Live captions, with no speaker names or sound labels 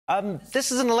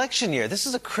This is an election year. This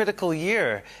is a critical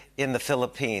year in the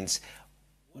Philippines.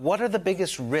 What are the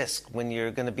biggest risks when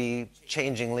you're going to be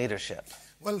changing leadership?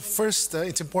 Well, first,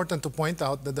 it's important to point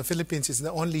out that the Philippines is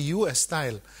the only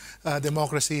U.S.-style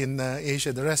democracy in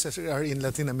Asia. The rest are in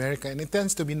Latin America, and it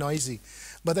tends to be noisy.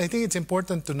 But I think it's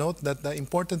important to note that the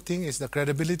important thing is the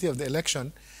credibility of the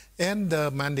election and the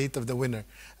mandate of the winner.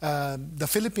 The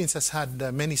Philippines has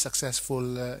had many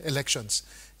successful elections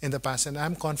in the past, and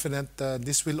I'm confident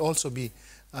this will also be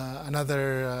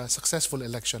another successful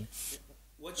election.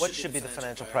 What should be the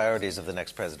financial priorities of the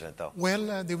next president, though?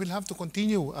 Well, they will have to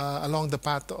continue along the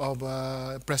path of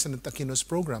President Aquino's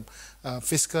program.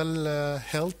 Fiscal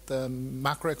health,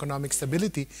 macroeconomic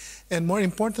stability, and more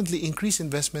importantly, increase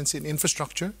investments in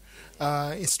infrastructure,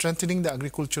 strengthening the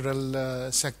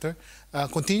agricultural sector,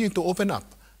 continue to open up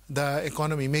the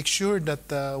economy, make sure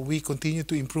that we continue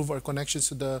to improve our connections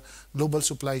to the global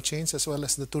supply chains as well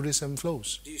as the tourism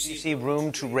flows. Do you see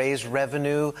room to raise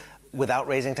revenue without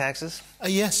raising taxes?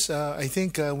 Yes, I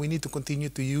think we need to continue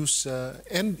to use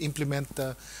and implement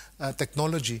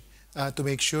technology to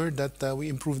make sure that we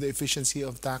improve the efficiency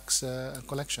of tax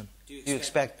collection. Do you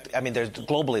expect, I mean,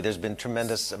 globally there's been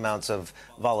tremendous amounts of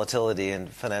volatility in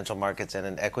financial markets and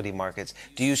in equity markets.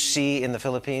 Do you see in the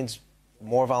Philippines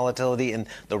more volatility in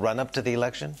the run-up to the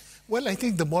election? Well, I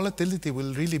think the volatility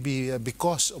will really be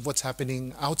because of what's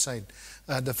happening outside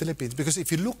the Philippines. Because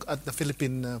if you look at the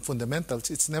Philippine fundamentals,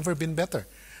 it's never been better.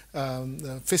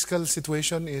 The fiscal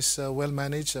situation is well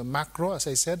managed. Macro, as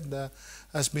I said,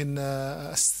 has been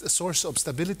a source of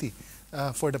stability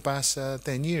for the past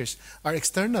 10 years. Our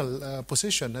external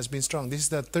position has been strong. This is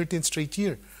the 13th straight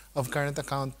year of current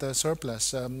account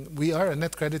surplus. We are a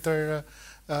net creditor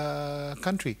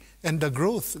country, and the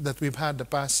growth that we've had the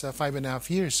past 5.5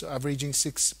 years, averaging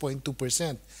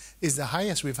 6.2%, is the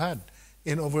highest we've had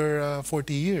in over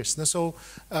 40 years. So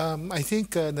I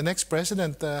think the next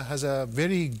president has a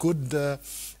very good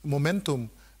momentum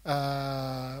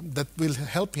that will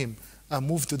help him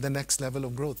move to the next level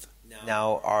of growth.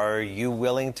 Now, are you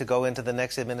willing to go into the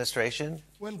next administration?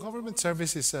 Well, government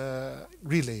service is a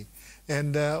relay.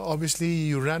 And obviously,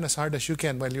 you run as hard as you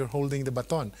can while you're holding the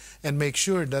baton and make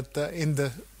sure that in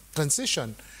the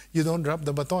transition, you don't drop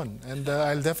the baton. And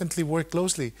I'll definitely work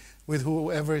closely with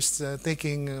whoever is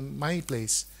taking my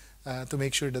place to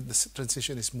make sure that the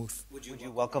transition is smooth. Would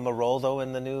you welcome a role, though,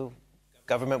 in the new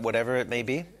government, whatever it may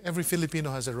be? Every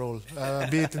Filipino has a role,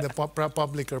 be it in the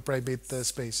public or private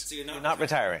space. So you're not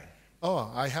retiring?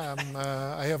 Oh, I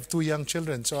have 2 young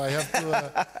children, so I have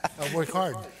to work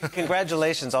hard.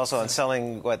 Congratulations also on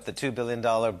selling, what, the $2 billion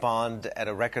bond at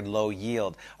a record low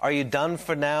yield. Are you done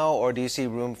for now, or do you see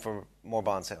room for more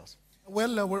bond sales?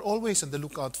 Well, we're always on the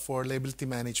lookout for liability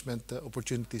management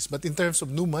opportunities. But in terms of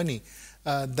new money,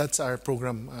 that's our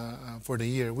program for the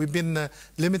year. We've been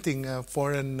limiting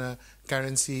foreign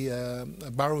currency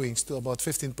borrowings to about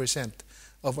 15%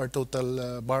 of our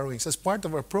total borrowings as part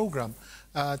of our program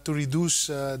to reduce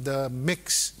the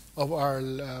mix of our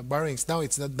borrowings. Now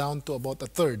it's down to about a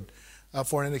third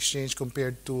foreign exchange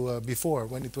compared to before,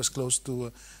 when it was close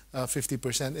to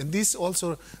 50%. And this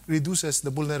also reduces the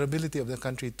vulnerability of the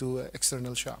country to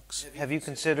external shocks. Have you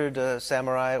considered a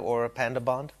samurai or a panda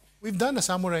bond? We've done a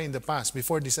samurai in the past,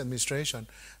 before this administration,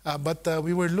 but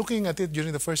we were looking at it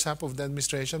during the first half of the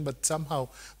administration, but somehow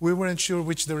we weren't sure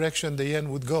which direction the yen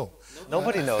would go.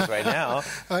 Nobody knows right now.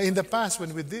 In the past,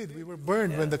 when we did, we were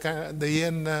burned when the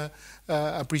yen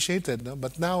appreciated, no?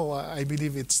 But now I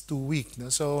believe it's too weak. No?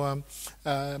 So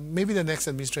maybe the next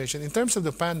administration. In terms of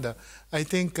the panda, I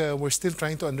think we're still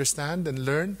trying to understand and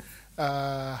learn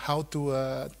how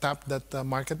to tap that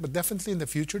market, but definitely in the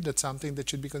future, that's something that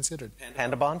should be considered.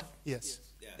 Panda bond? Yes.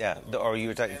 Yeah, or you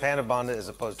were talking panda bond as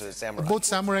opposed to a samurai? Both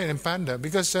samurai and panda,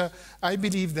 because I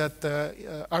believe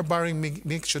that our borrowing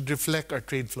mix should reflect our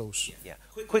trade flows. Yeah.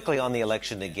 Quickly on the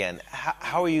election again,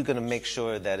 how are you going to make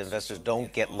sure that investors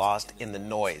don't get lost in the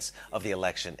noise of the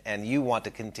election? And you want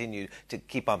to continue to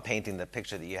keep on painting the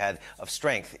picture that you had of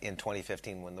strength in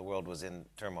 2015 when the world was in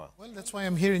turmoil. Well, that's why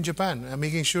I'm here in Japan. I'm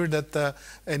making sure that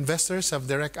investors have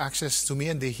direct access to me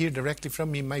and they hear directly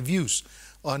from me my views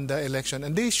on the election.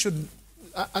 And they should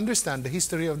understand the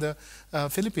history of the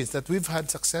Philippines, that we've had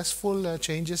successful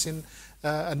changes in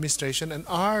administration, and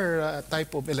our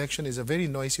type of election is a very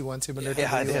noisy one, similar to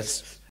the US.